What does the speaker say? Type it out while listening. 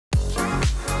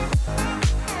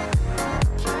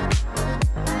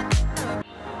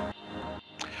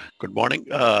Good morning.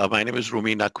 My name is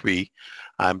Rumi Naqvi.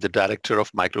 I'm the director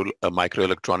of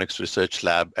Microelectronics Research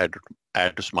Lab at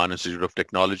Usman Institute of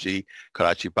Technology,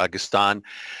 Karachi, Pakistan.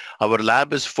 Our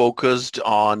lab is focused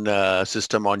on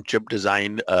system on chip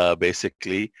design,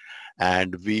 basically,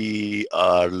 and we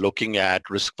are looking at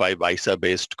RISC-V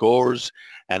ISA-based cores.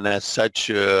 And as such,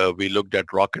 we looked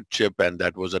at rocket chip, and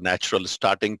that was a natural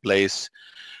starting place.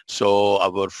 So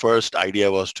our first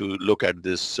idea was to look at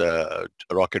this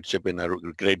rocket chip in a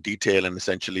great detail and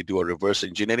essentially do a reverse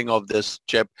engineering of this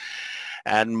chip.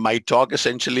 And my talk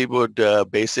essentially would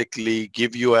basically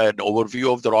give you an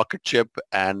overview of the rocket chip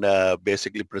and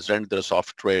basically present the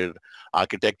software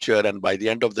architecture. And by the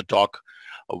end of the talk,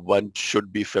 one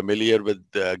should be familiar with,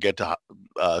 get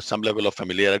some level of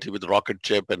familiarity with the rocket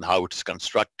chip and how it's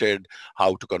constructed,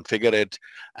 how to configure it,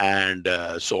 and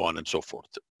so on and so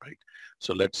forth, right?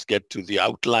 So let's get to the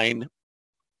outline.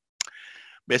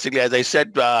 Basically, as I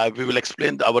said, we will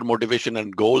explain our motivation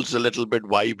and goals a little bit,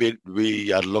 why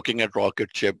we are looking at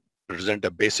rocket chip, present a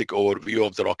basic overview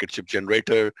of the rocket chip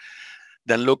generator,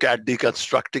 then look at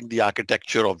deconstructing the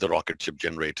architecture of the rocket chip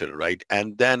generator, right?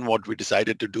 And then what we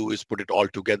decided to do is put it all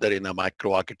together in a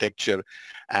microarchitecture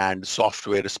and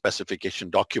software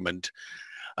specification document.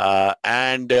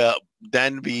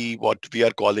 Then what we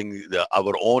are calling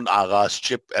our own Agaz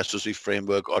chip SoC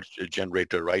framework or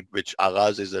generator, right? Which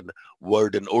Agaz is a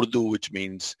word in Urdu, which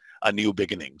means a new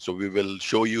beginning. So we will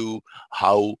show you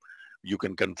how you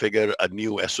can configure a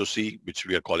new SoC, which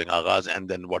we are calling Agaz, and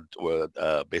then what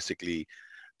basically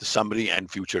the summary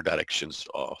and future directions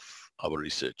of our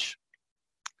research.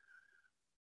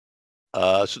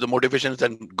 So the motivations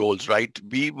and goals, right?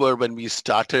 When we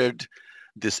started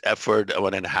this effort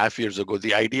 1.5 years ago,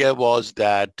 the idea was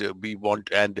that we want,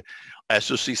 and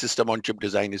SoC system on chip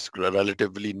design is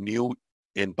relatively new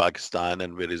in Pakistan,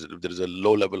 and there is a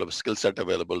low level of skill set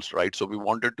available, right? So we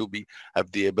wanted to have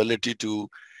the ability to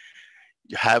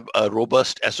have a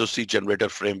robust SoC generator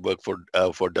framework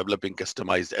for developing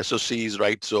customized SoCs,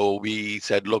 right? So we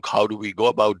said, look, how do we go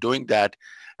about doing that?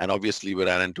 And obviously we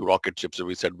ran into rocket chips, so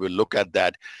we said we'll look at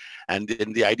that. And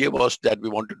then the idea was that we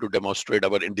wanted to demonstrate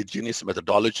our indigenous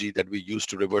methodology that we use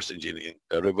to reverse engineer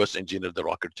the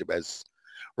rocket chip as,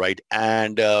 right?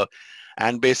 And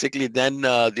basically then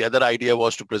the other idea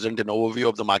was to present an overview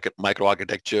of the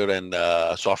microarchitecture and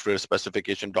software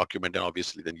specification document, and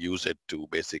obviously then use it to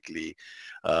basically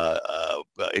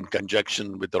in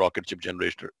conjunction with the rocket chip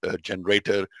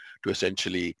generator to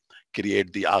essentially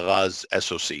create the Agaz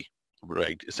SoC,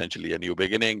 right? Essentially a new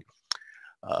beginning.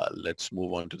 Let's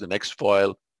move on to the next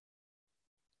file.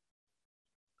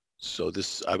 So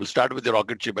I will start with the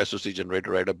rocket chip SoC generator,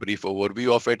 right? A brief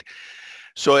overview of it.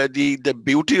 So the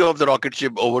beauty of the rocket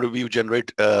chip overview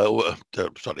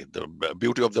the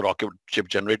beauty of the rocket chip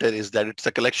generator is that it's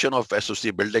a collection of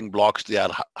SoC building blocks. They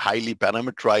are highly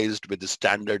parameterized with the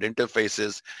standard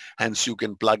interfaces. Hence, you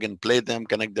can plug and play them,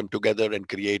 connect them together, and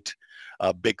create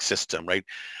a big system, right?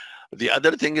 The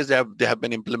other thing is that they have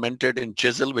been implemented in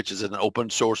Chisel, which is an open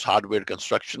source hardware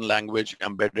construction language,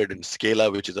 embedded in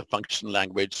Scala, which is a function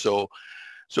language. So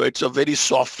it's a very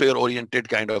software oriented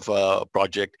kind of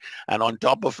project. And on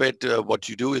top of it, what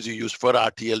you do is you use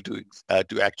FurRTL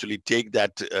to actually take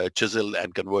that Chisel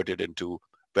and convert it into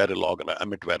Verilog,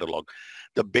 emit Verilog.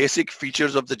 The basic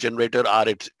features of the generator are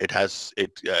it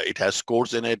has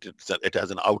cores in it. It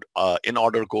has an in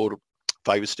order core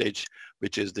 5-stage,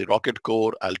 which is the rocket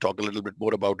core. I'll talk a little bit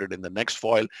more about it in the next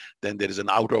foil. Then there is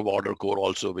an out of order core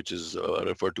also, which is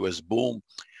referred to as boom.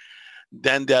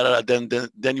 Then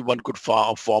one could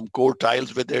form core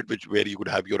tiles with it, where you could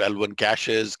have your L1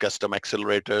 caches, custom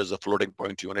accelerators, a floating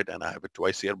point unit, and I have it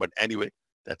twice here. But anyway,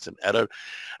 that's an error.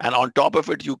 And on top of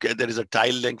it, there is a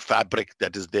tile link fabric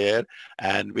that is there,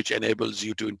 and which enables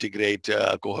you to integrate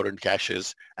coherent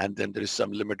caches. And then there is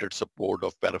some limited support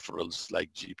of peripherals like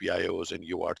GPIOs and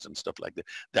UARTs and stuff like that.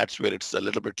 That's where it's a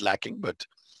little bit lacking, but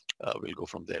we'll go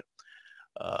from there.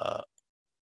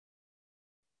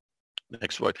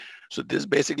 Next one. So this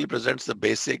basically presents the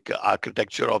basic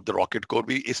architecture of the rocket core.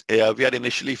 We are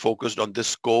initially focused on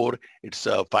this core. It's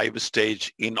a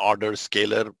 5-stage in order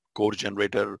scalar core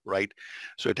generator, right?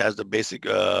 So it has the basic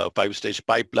 5-stage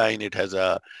pipeline. It has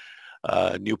a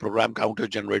new program counter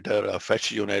generator, a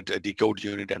fetch unit, a decode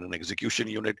unit, and an execution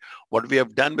unit. What we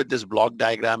have done with this block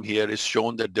diagram here is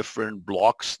shown the different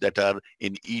blocks that are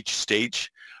in each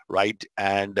stage, right?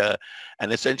 And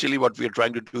essentially what we are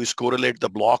trying to do is correlate the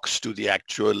blocks to the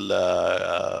actual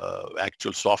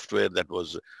software that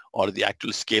was, or the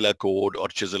actual Scala code or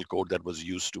Chisel code that was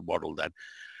used to model that.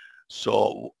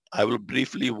 So I will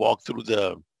briefly walk through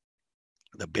the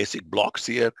basic blocks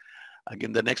here.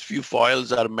 Again, the next few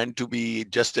foils are meant to be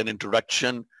just an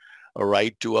introduction, all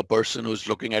right, to a person who's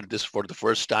looking at this for the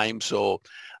first time. So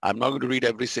I'm not going to read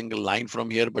every single line from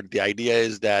here, but the idea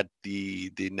is that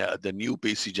the new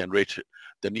PC generator,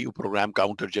 the new program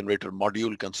counter generator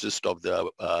module consists of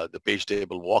the page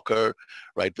table walker,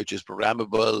 right, which is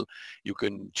programmable. You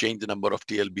can change the number of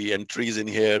TLB entries in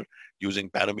here using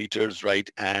parameters, right?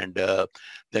 And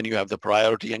then you have the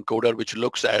priority encoder, which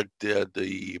looks at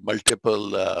the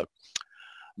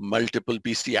multiple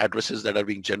PC addresses that are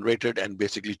being generated and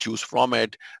basically choose from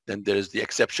it. Then there is the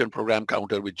exception program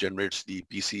counter, which generates the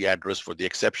PC address for the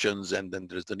exceptions. And then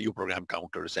there's the new program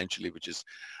counter, essentially, which is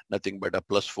nothing but a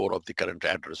 +4 of the current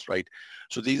address, right?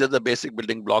 So these are the basic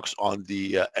building blocks on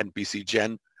the NPC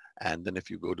gen. And then if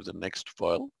you go to the next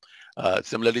file,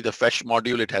 similarly, the fetch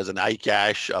module, it has an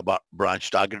iCache, a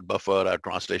branch target buffer, a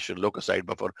translation locusite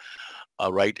buffer.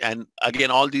 Right, and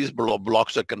again, all these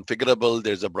blocks are configurable.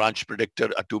 There's a branch predictor,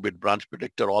 a 2-bit branch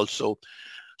predictor also.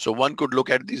 So one could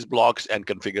look at these blocks and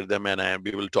configure them, and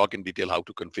we will talk in detail how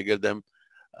to configure them.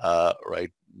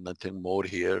 Right, nothing more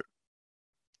here.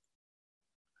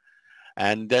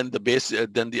 And then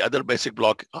the other basic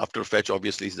block after fetch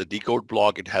obviously is the decode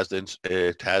block. It has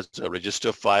a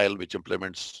register file which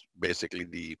implements basically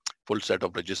the full set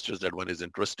of registers that one is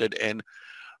interested in.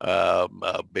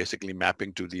 Basically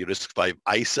mapping to the RISC-V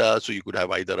ISA. So you could have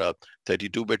either a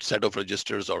 32-bit set of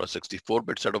registers or a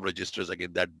 64-bit set of registers.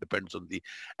 Again, that depends on the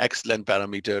XLEN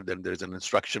parameter. Then there's an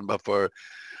instruction buffer.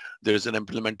 There's an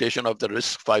implementation of the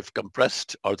RISC-V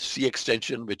compressed or C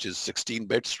extension, which is 16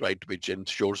 bits, right, which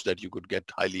ensures that you could get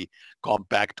highly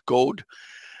compact code.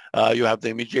 You have the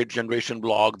immediate generation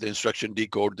block, the instruction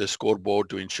decode, the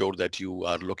scoreboard to ensure that you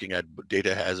are looking at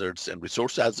data hazards and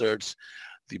resource hazards,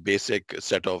 the basic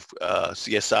set of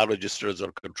CSR registers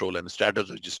or control and status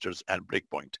registers, and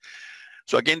breakpoint.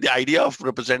 So again, the idea of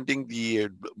representing the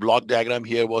block diagram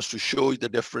here was to show the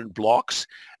different blocks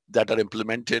that are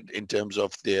implemented in terms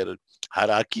of their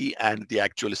hierarchy and the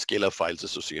actual scalar files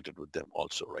associated with them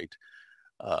also, right?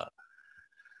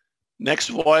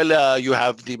 Next, while you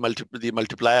have the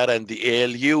multiplier and the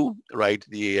ALU, right?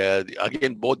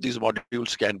 Again, both these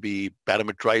modules can be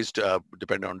parameterized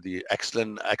depending on the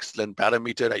XLEN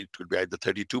parameter. It could be either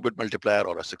 32-bit multiplier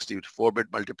or a 64-bit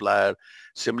multiplier.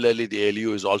 Similarly, the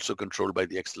ALU is also controlled by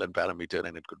the XLEN parameter,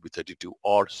 and it could be 32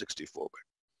 or 64-bit.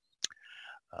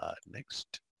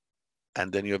 Next.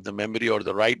 And then you have the memory or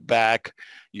the write back.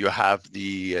 You have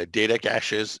the data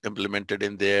caches implemented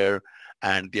in there,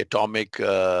 and the atomic,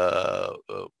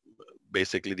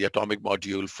 basically the atomic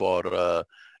module for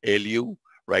ALU,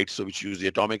 right? So which use the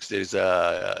atomics. There is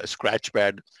a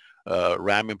scratchpad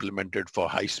RAM implemented for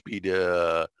high-speed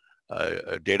data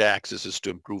accesses to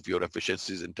improve your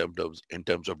efficiencies in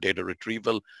terms of data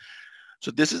retrieval. So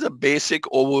this is a basic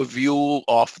overview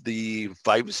of the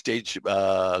 5-stage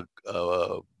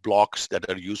blocks that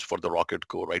are used for the Rocket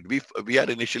core, right? We are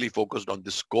initially focused on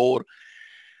this core.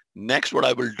 Next, what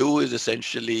I will do is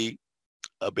essentially,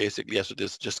 basically, so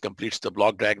this just completes the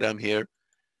block diagram here.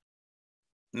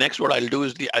 Next, what I'll do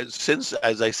is since,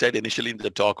 as I said initially in the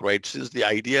talk, right, since the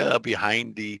idea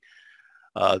behind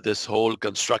this whole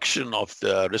construction of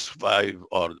the RISC-V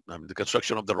or the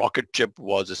construction of the rocket chip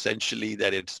was essentially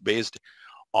that it's based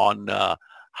on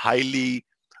highly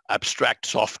abstract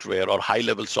software or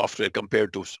high-level software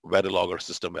compared to Verilog or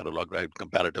system Verilog, right,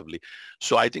 comparatively.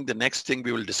 So I think the next thing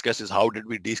we will discuss is how did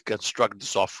we deconstruct the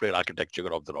software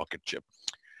architecture of the rocket chip,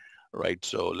 right?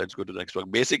 So let's go to the next one.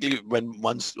 Basically, when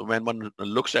one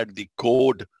looks at the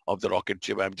code of the rocket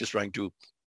chip, I'm just trying to,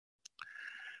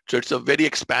 so it's a very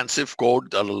expansive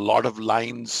code, a lot of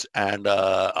lines and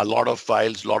a lot of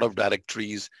files, a lot of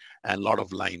directories, and a lot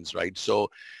of lines, right? So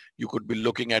you could be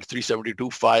looking at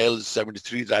 372 files,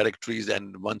 73 directories,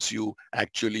 and once you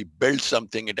actually build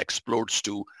something, it explodes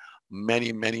to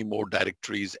many, many more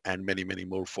directories and many, many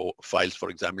more files. For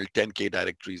example, 10K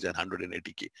directories and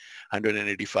 180K,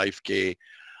 185K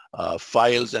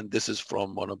files. And this is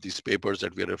from one of these papers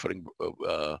that we're referring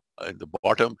in the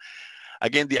bottom.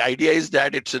 Again, the idea is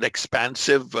that it's an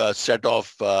expansive set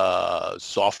of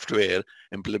software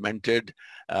implemented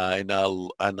in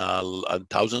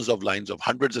thousands of lines of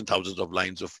hundreds and thousands of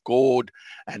lines of code,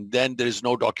 and then there is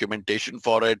no documentation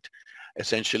for it,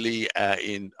 essentially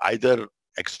in either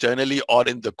externally or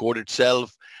in the code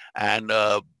itself, and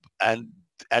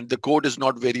the code is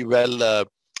not very well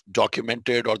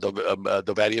documented, or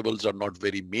the variables are not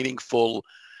very meaningful.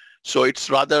 So it's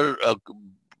rather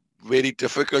very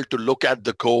difficult to look at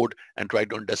the code and try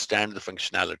to understand the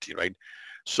functionality, right?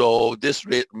 So this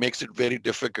makes it very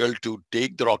difficult to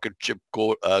take the rocket ship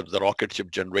code, the rocket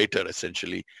ship generator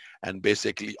essentially, and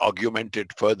basically augment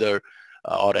it further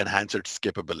or enhance its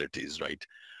capabilities, right?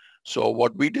 So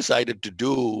what we decided to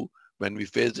do when we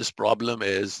faced this problem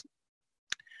is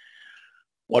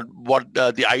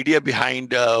the idea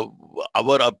behind our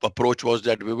approach was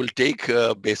that we will take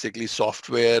basically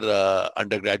software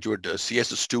undergraduate CS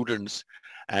students,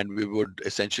 and we would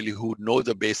essentially who know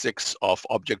the basics of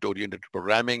object-oriented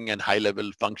programming and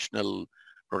high-level functional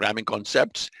programming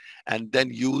concepts, and then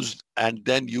use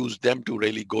them to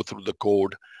really go through the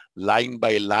code line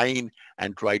by line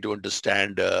and try to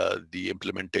understand the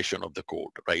implementation of the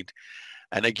code, right?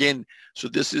 And again, so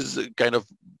this is kind of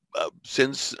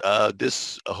since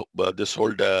this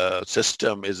whole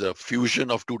system is a fusion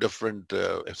of two different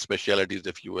specialities,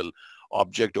 if you will,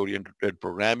 object-oriented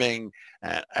programming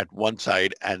at one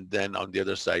side, and then on the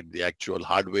other side, the actual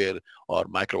hardware or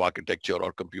microarchitecture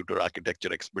or computer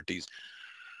architecture expertise.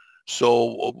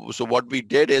 So what we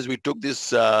did is we took this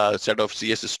set of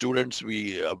CS students,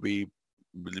 we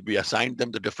assigned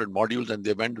them the different modules, and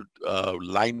they went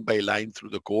line by line through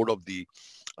the code of the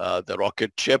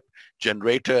rocket ship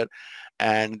generator.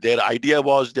 And their idea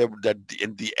was that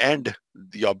in the end,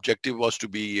 the objective was to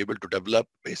be able to develop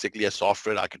basically a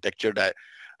software architecture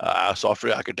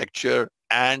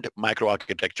and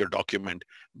microarchitecture document,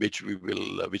 which we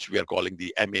are calling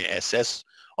the MASS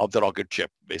of the rocket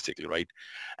ship, basically, right?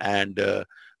 And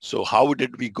so how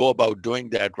did we go about doing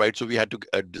that, right? So we had to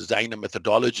design a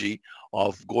methodology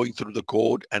of going through the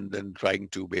code and then trying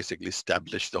to basically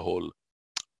establish the whole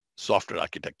software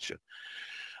architecture,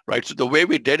 right? So the way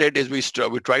we did it is we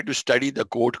tried to study the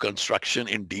code construction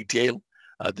in detail.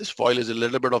 This foil is a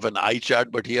little bit of an eye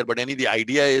chart, but the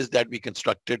idea is that we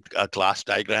constructed class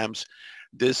diagrams.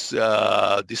 This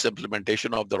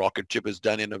implementation of the rocket ship is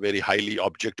done in a very highly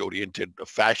object-oriented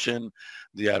fashion.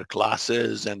 There are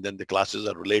classes, and then the classes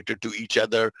are related to each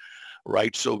other,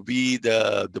 right? So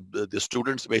the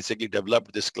students basically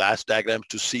developed this class diagrams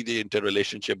to see the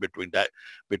interrelationship between the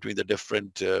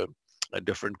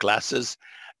different classes.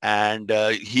 And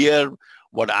here,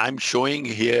 what I'm showing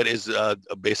here is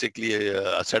basically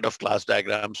a set of class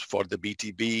diagrams for the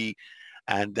BTB,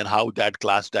 and then how that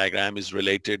class diagram is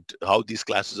related, how these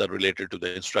classes are related to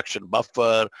the instruction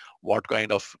buffer, what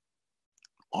kind of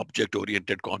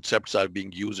object-oriented concepts are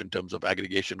being used in terms of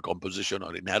aggregation, composition,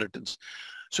 or inheritance.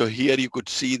 So here you could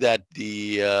see that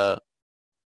the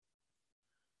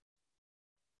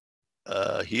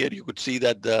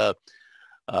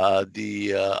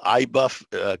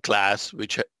iBuff class,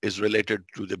 which is related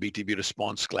to the BTB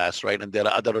response class, right? And there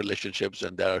are other relationships,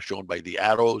 and they are shown by the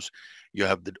arrows. You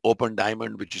have the open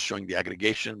diamond, which is showing the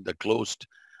aggregation. The closed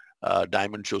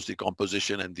diamond shows the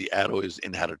composition, and the arrow is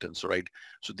inheritance, right?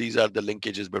 So these are the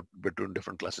linkages between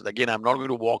different classes. Again, I'm not going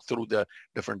to walk through the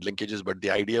different linkages, but the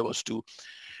idea was to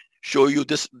show you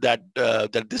that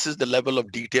this is the level of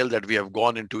detail that we have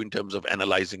gone into in terms of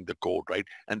analyzing the code, right?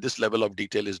 And this level of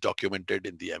detail is documented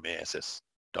in the MASS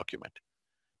document.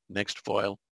 Next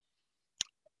foil.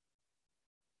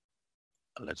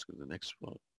 Let's go to the next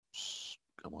one.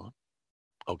 Come on.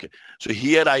 Okay, so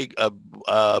here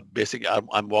basically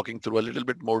I'm walking through a little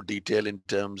bit more detail in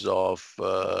terms of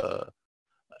the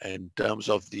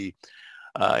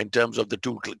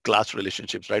two class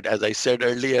relationships, right? As I said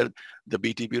earlier, the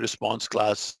BTB response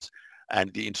class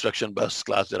and the instruction bus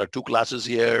class, there are two classes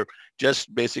here.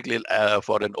 Just basically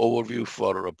for an overview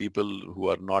for people who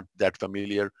are not that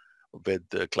familiar with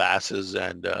the classes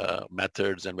and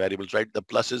methods and variables, right? The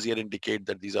pluses here indicate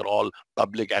that these are all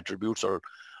public attributes or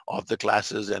of the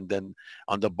classes, and then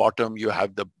on the bottom you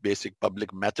have the basic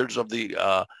public methods of the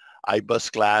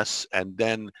iBus class, and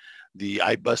then the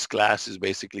iBus class is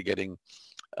basically getting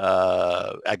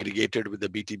aggregated with the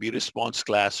BTB response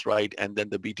class, right? And then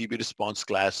the BTB response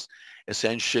class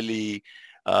essentially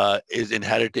is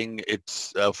inheriting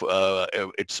its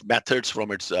methods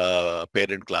from its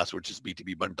parent class, which is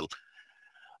BTB bundle.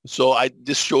 So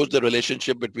this shows the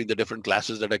relationship between the different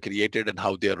classes that are created and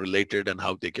how they are related and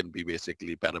how they can be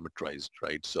basically parameterized,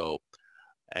 right? So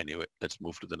anyway, let's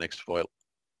move to the next foil.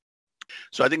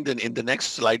 So I think then in the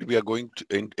next slide, we are going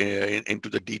into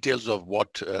the details of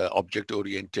what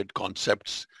object-oriented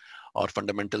concepts or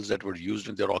fundamentals that were used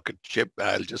in the rocket ship.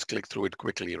 I'll just click through it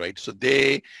quickly, right? So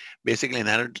they basically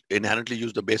inherently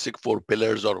use the basic 4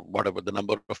 pillars or whatever the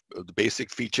number of the basic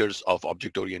features of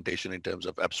object orientation in terms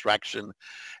of abstraction,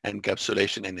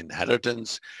 encapsulation, and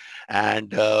inheritance.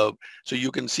 And so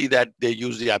you can see that they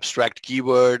use the abstract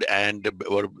keyword and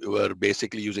were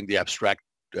basically using the abstract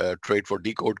trade for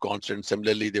decode constant.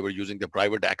 Similarly, they were using the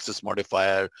private access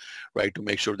modifier, right, to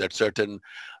make sure that certain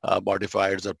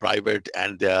modifiers are private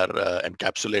and they are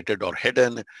encapsulated or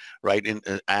hidden, right?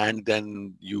 And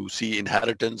then you see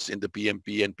inheritance in the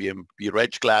PMP and PMP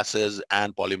reg classes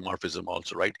and polymorphism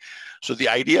also, right? So the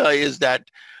idea is that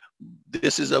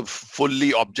this is a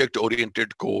fully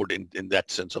object-oriented code in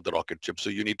that sense of the rocket ship. So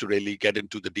you need to really get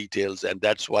into the details, and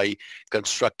that's why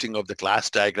constructing of the class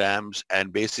diagrams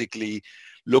and basically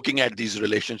looking at these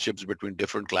relationships between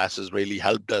different classes really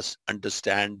helped us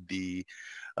understand the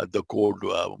code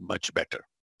much better.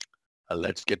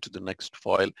 Let's get to the next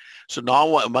foil. So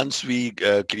now once we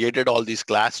created all these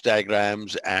class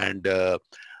diagrams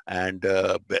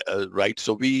right,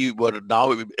 so we were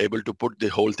now able to put the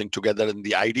whole thing together, and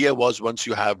the idea was once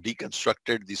you have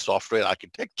deconstructed the software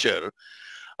architecture,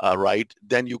 right,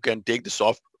 then you can take the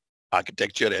software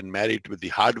architecture and marry it with the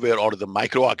hardware or the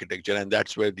microarchitecture, and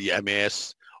that's where the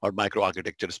MAS or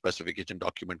microarchitecture specification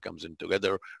document comes in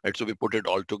together, right? So we put it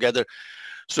all together.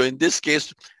 So in this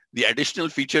case, the additional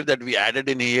feature that we added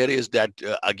in here is that,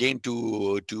 again,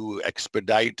 to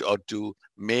expedite or to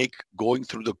make going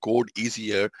through the code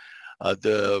easier,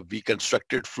 we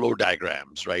constructed flow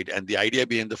diagrams, right? And the idea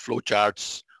behind the flow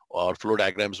charts or flow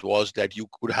diagrams was that you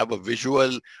could have a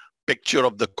visual picture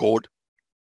of the code.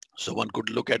 So one could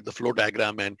look at the flow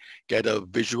diagram and get a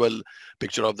visual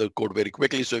picture of the code very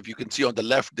quickly. So if you can see on the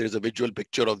left, there's a visual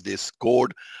picture of this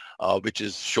code, which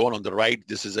is shown on the right.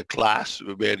 This is a class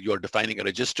where you're defining a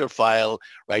register file,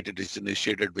 right? It is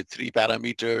initiated with 3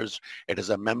 parameters. It has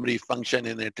a memory function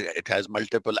in it. It has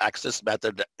multiple access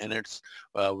methods in it,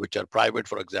 which are private,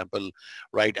 for example,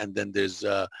 right? And then there's,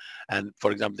 and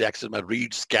for example, the access method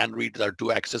read, scan read, there are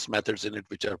 2 access methods in it,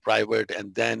 which are private.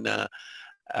 And then,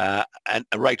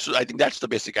 right, so I think that's the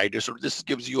basic idea. So this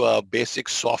gives you a basic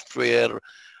software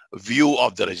view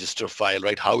of the register file,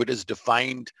 right? How it is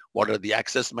defined, what are the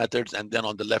access methods, and then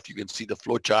on the left you can see the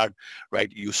flow chart, right?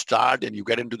 You start and you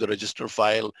get into the register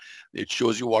file. It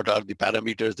shows you what are the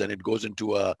parameters, then it goes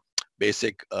into a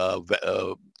basic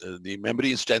the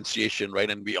memory instantiation, right?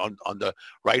 And we on the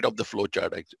right of the flow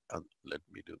chart, let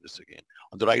me do this again.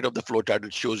 On the right of the flow chart,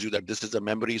 it shows you that this is a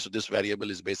memory. So this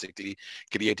variable is basically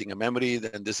creating a memory.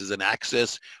 Then this is an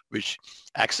access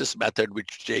method,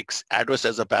 which takes address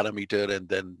as a parameter. And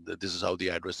then this is how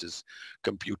the address is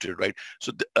computed, right?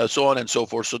 So so on and so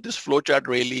forth. So this flow chart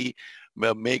really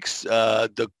makes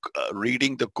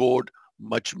reading the code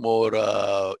much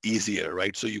more easier,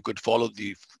 right? So you could follow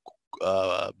the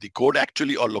code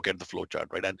actually or look at the flow chart,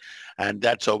 right? And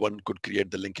that's how one could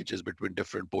create the linkages between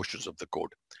different portions of the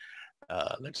code.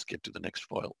 Let's get to the next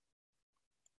foil.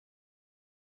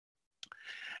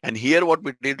 And here what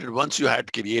we did, once you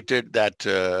had created that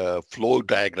flow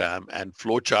diagram and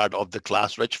flow chart of the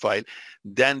class reg file,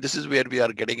 then this is where we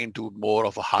are getting into more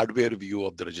of a hardware view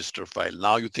of the register file.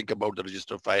 Now you think about the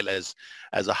register file as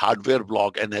a hardware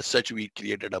block, and as such we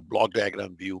created a block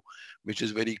diagram view, which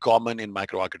is very common in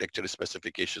microarchitecture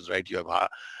specifications, right? You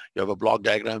have a block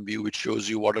diagram view which shows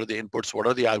you what are the inputs, what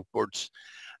are the outputs.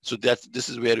 So this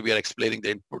is where we are explaining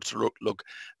the inputs. Look,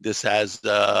 this has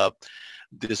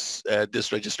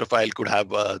this register file could have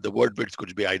the word bits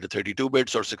could be either 32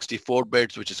 bits or 64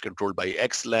 bits, which is controlled by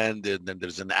xlen. Then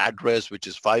there's an address, which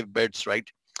is 5 bits, right?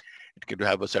 It could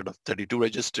have a set of 32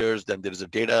 registers. Then there is a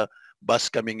data bus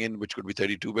coming in, which could be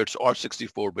 32 bits or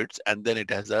 64 bits. And then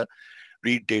it has a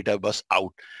read data bus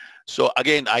out. So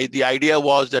again, the idea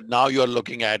was that now you're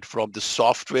looking at from the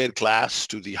software class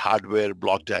to the hardware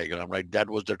block diagram, right? That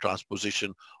was the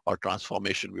transposition or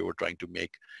transformation we were trying to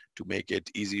make it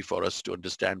easy for us to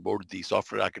understand both the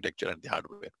software architecture and the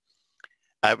hardware.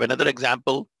 I have another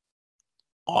example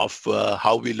of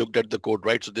how we looked at the code,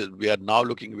 right? So we are now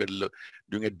we're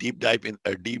doing a deep dive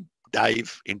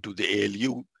into the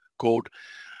ALU code.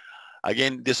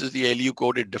 Again, this is the ALU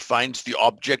code. It defines the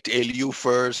object ALU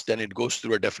first, then it goes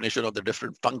through a definition of the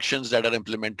different functions that are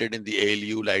implemented in the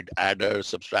ALU, like adder,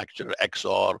 subtractor,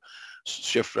 XOR,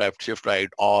 shift left, shift right,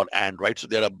 OR, AND, right? So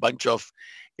there are a bunch of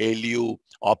ALU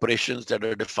operations that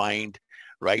are defined,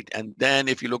 right? And then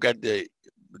if you look at the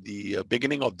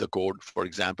beginning of the code, for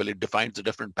example, it defines the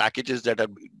different packages that are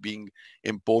being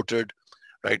imported,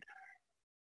 right?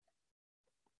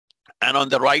 And on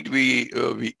the right,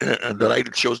 on the right,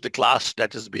 it shows the class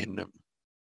that has been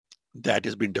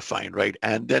defined, right?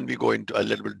 And then we go into a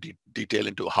little bit detail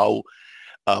into how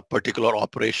a particular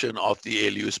operation of the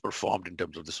ALU is performed in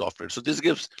terms of the software. So this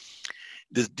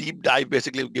deep dive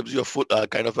basically gives you a full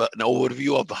kind of an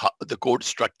overview of the code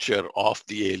structure of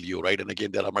the ALU, right? And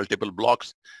again, there are multiple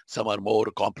blocks. Some are more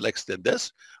complex than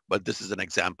this, but this is an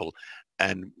example.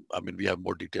 And I mean, we have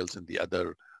more details in the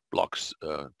other blocks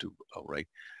right.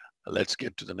 Let's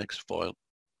get to the next foil.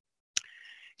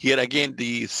 Here again,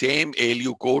 the same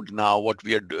ALU code. Now what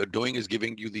we are doing is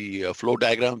giving you the flow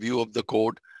diagram view of the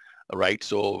code, right?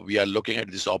 So we are looking at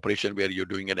this operation where you're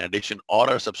doing an addition or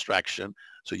a subtraction.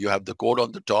 So you have the code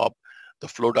on the top, the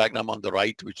flow diagram on the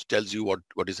right, which tells you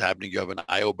what is happening. You have an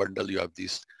IO bundle, you have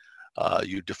these,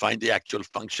 you define the actual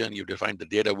function, you define the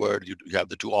data word, you have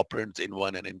the two operands in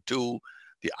one and in two,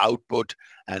 the output,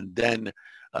 and then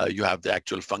you have the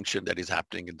actual function that is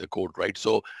happening in the code, right?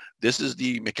 So this is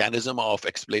the mechanism of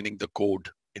explaining the code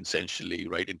essentially,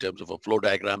 right? In terms of a flow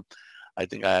diagram. I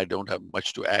think I don't have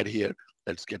much to add here.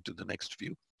 Let's get to the next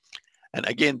view. And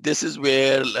again, this is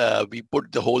where we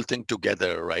put the whole thing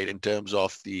together, right? In terms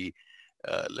of the,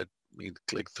 let me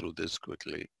click through this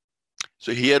quickly.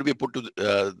 So here we put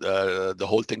the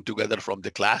whole thing together from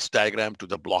the class diagram to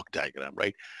the block diagram,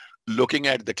 right? Looking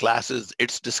at the classes,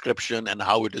 its description and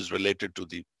how it is related to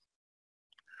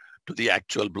the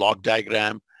actual block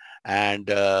diagram. And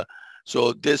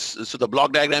so the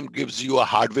block diagram gives you a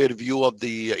hardware view of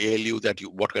the ALU,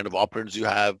 what kind of operands you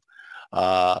have.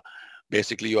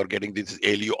 Basically, you are getting this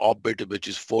ALU op bit, which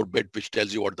is 4-bit, which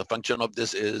tells you what the function of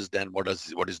this is. Then what is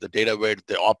the data weight,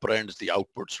 the operands, the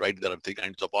outputs, right? There are three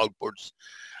kinds of outputs,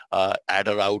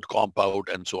 adder out, comp out,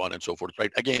 and so on and so forth,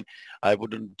 right? Again, I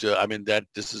wouldn't, I mean,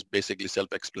 this is basically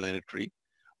self-explanatory.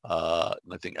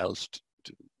 Nothing else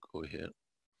to go here.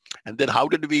 And then how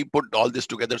did we put all this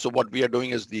together? So what we are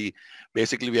doing is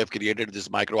basically we have created this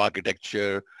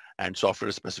microarchitecture and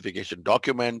software specification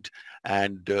document.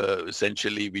 And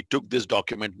essentially we took this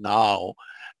document now,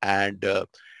 and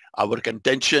our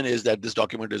contention is that this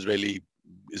document is really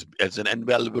as an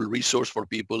invaluable resource for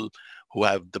people who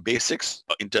have the basics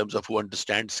in terms of who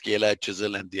understand Scala,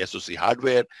 Chisel, and the SoC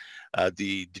hardware.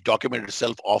 The document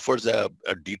itself offers a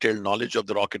detailed knowledge of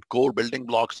the Rocket core building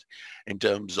blocks in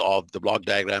terms of the block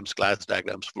diagrams, class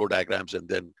diagrams, flow diagrams, and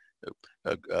then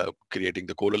creating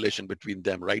the correlation between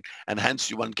them, right? And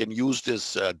hence one can use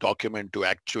this document to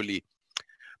actually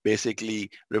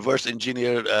basically reverse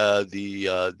engineer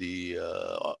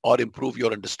or improve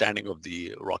your understanding of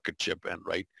the Rocket chip,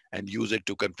 and use it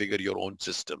to configure your own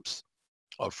systems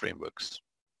or frameworks.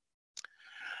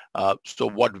 So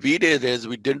what we did is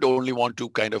we didn't only want to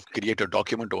kind of create a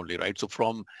document only, right? So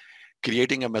from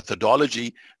creating a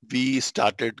methodology, we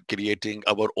started creating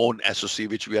our own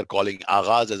SoC, which we are calling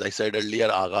Agaz. As I said earlier,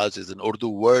 Agaz is an Urdu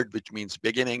word, which means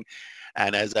beginning.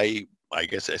 And as I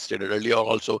guess I stated earlier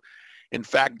also, in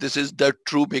fact, this is the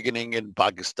true beginning in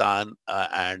Pakistan.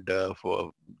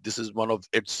 This is one of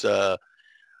its,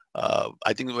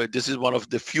 I think this is one of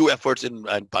the few efforts in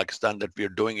Pakistan that we are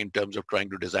doing in terms of trying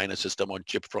to design a system on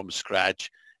chip from scratch,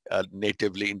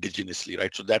 natively, indigenously,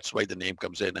 right? So that's why the name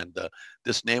comes in. And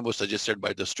this name was suggested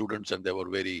by the students, and they were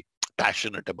very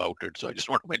passionate about it. So I just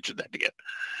want to mention that again.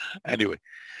 Anyway,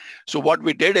 so what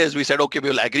we did is we said, okay,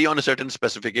 we'll agree on a certain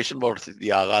specification for the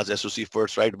Agaz SoC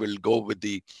first, right? We'll go with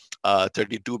the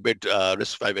 32-bit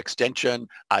RISC-V extension,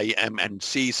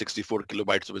 IMNC, 64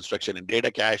 kilobytes of instruction in data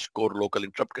cache, core local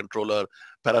interrupt controller,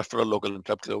 peripheral local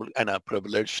interrupt controller, and a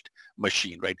privileged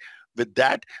machine, right? With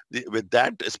that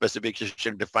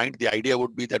specification defined, the idea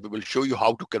would be that we will show you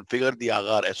how to configure the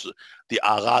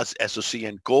Agaz SoC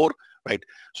and core, right?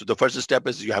 So the first step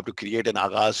is you have to create an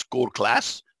Agaz core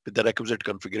class with the requisite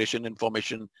configuration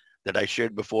information that I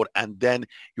shared before, and then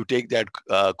you take that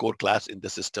core class in the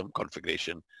system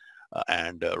configuration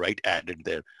and add it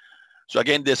there. So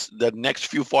again, the next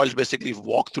few foils basically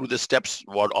walk through the steps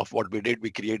of what we did.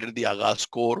 We created the Agaz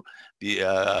core,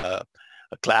 the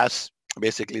class.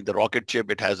 Basically, the Rocket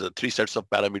chip, it has 3 sets of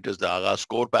parameters: the Agaz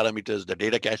core parameters, the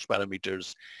data cache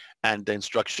parameters, and the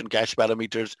instruction cache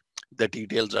parameters. The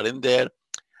details are in there.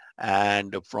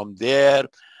 And from there,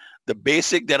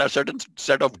 there are certain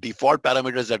set of default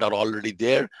parameters that are already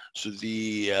there. So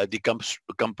the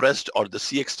compressed or the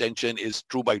C extension is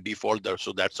true by default there.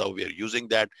 So that's how we are using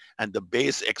that. And the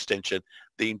base extension,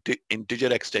 the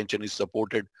integer extension, is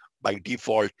supported by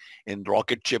default in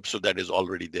Rocket chip. So that is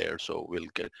already there. So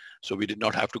we did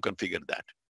not have to configure that,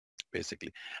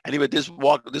 basically. Anyway, this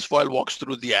file walks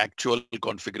through the actual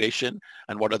configuration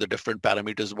and what are the different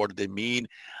parameters, what they mean.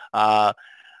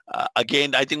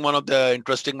 Again, I think one of the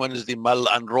interesting ones is the mul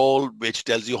unroll, which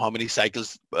tells you how many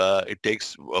cycles it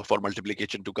takes for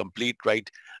multiplication to complete, right?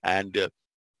 And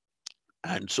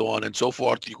so on and so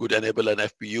forth. You could enable an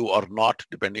FPU or not,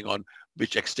 depending on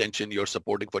which extension you're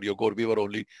supporting for your core. We were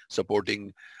only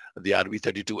supporting the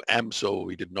RV32M, so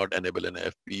we did not enable an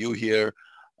FPU here.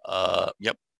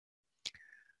 Yep.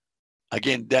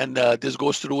 Again, then this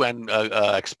goes through and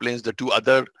explains the 2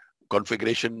 other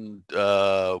configuration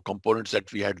components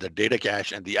that we had, the data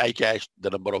cache and the I cache,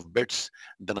 the number of bits,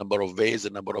 the number of ways,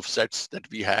 the number of sets that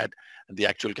we had, and the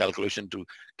actual calculation to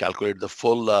calculate the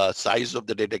full size of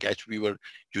the data cache. We were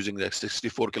using the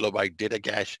 64 kilobyte data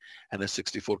cache and a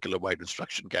 64 kilobyte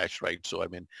instruction cache, right? So, I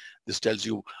mean, this tells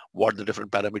you what the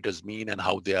different parameters mean and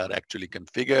how they are actually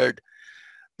configured.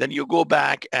 Then you go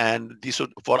back, and these,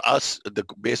 for us, the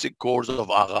basic cores of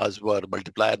Aghaz were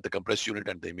multiplier, the compressed unit,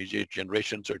 and the immediate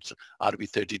generation. So it's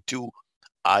RB32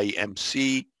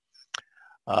 IMC.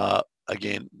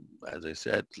 Again, as I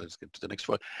said, let's get to the next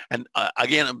file. And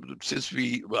again, since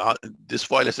this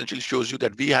file essentially shows you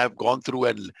that we have gone through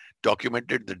and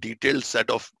documented the detailed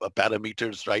set of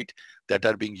parameters, right, that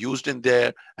are being used in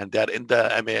there, and they're in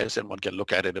the MAS, and one can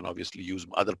look at it and obviously use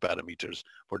other parameters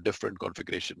for different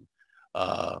configuration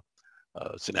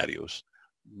scenarios.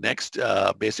 Next,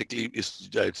 basically,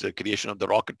 it's a creation of the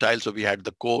rocket tile. So we had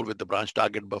the core with the branch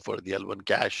target buffer, the L1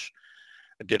 cache,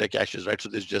 data caches, right? So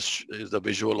this just is the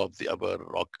visual of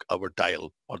our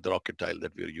tile, or the rocket tile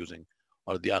that we're using,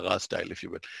 or the Aghaz tile, if you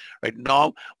will. Right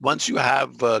now, once you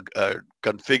have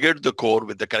configured the core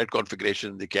with the correct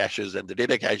configuration, the caches and the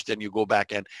data cache, then you go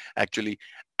back and actually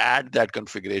add that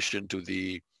configuration to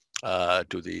the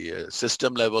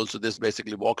system level. So this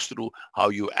basically walks through how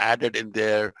you add it in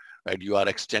there, right? You are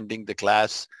extending the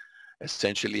class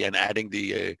essentially and adding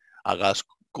the Aghaz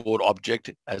core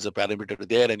object as a parameter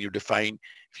there, and you define,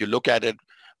 if you look at it,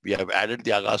 we have added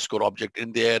the Aghaz core object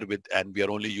in there and we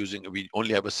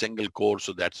only have a single core,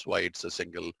 so that's why it's a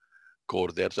single core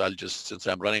there. So I'll just, since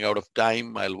I'm running out of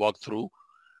time, I'll walk through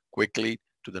quickly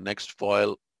to the next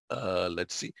file.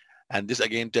 Let's see. And this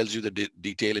again tells you the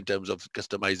detail in terms of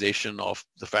customization of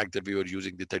the fact that we were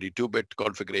using the 32-bit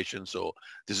configuration. So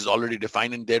this is already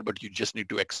defined in there, but you just need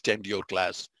to extend your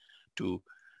class to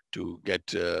get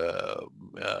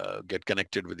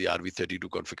connected with the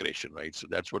RV32 configuration, right? So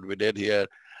that's what we did here,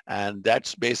 and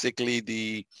that's basically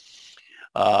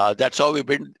that's how we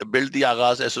build the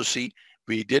Aghaz SoC.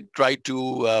 We did try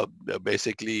to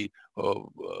basically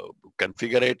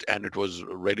configure it, and it was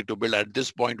ready to build. At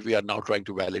this point, we are now trying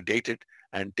to validate it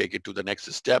and take it to the next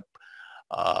step.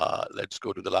 Let's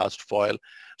go to the last file.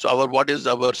 So what is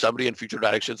our summary and future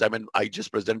directions? I mean, I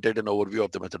just presented an overview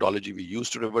of the methodology we use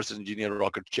to reverse engineer a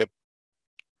rocket chip.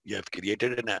 We have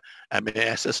created an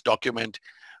MASS document.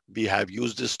 We have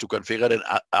used this to configure an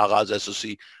Aghaz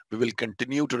SoC. We will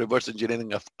continue to reverse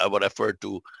engineering our effort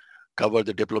to cover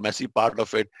the diplomacy part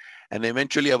of it. And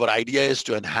eventually our idea is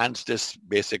to enhance this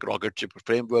basic rocket chip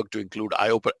framework to include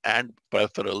IO and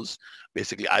peripherals,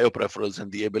 basically IO peripherals, and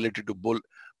the ability to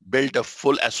build a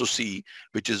full SoC,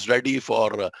 which is ready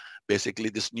for basically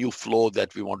this new flow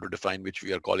that we want to define, which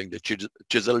we are calling the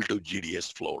chisel to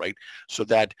GDS flow, right? So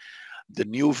that the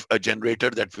new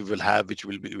generator that we will have, which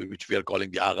we are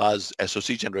calling the Aghaz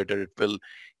SoC generator, it will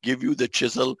give you the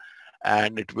chisel,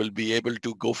 and it will be able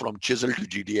to go from chisel to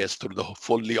GDS through the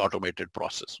fully automated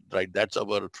process, right? That's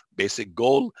our basic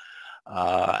goal.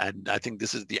 And I think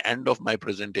this is the end of my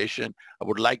presentation. I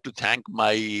would like to thank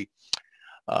my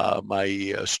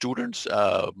students,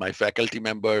 my faculty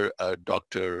member,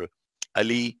 Dr.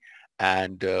 Ali,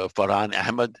 and Farhan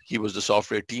Ahmed. He was the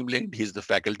software team lead. He's the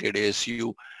faculty at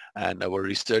ASU, and our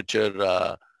researcher,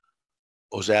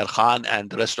 Uzair Khan, and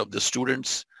the rest of the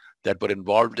students that were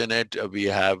involved in it. We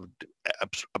have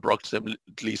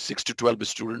approximately 6 to 12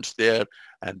 students there,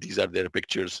 and these are their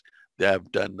pictures. They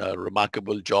have done a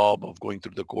remarkable job of going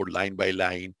through the code line by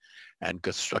line and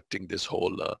constructing this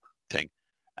whole thing.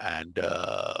 And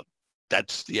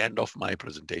that's the end of my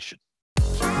presentation.